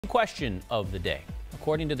Question of the day.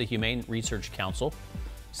 According to the Humane Research Council,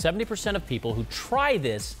 70% of people who try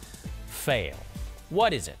this fail.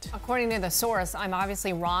 What is it? According to the source, I'm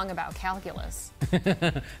obviously wrong about calculus.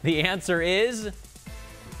 The answer is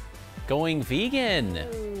going vegan.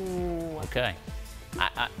 Ooh. Okay.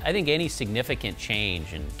 I think any significant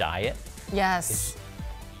change in diet, Yes.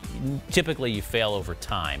 typically you fail over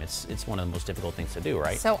time. It's one of the most difficult things to do,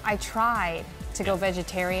 right? So I tried to go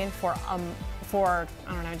vegetarian for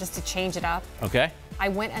I don't know, just to change it up. Okay. I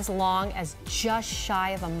went as long as just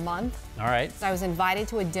shy of a month. All right. So I was invited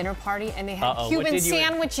to a dinner party and they had Cuban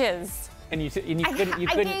sandwiches. And you couldn't.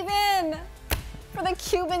 I gave in for the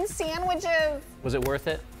Cuban sandwiches. Was it worth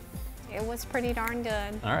it? It was pretty darn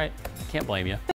good. All right. Can't blame you.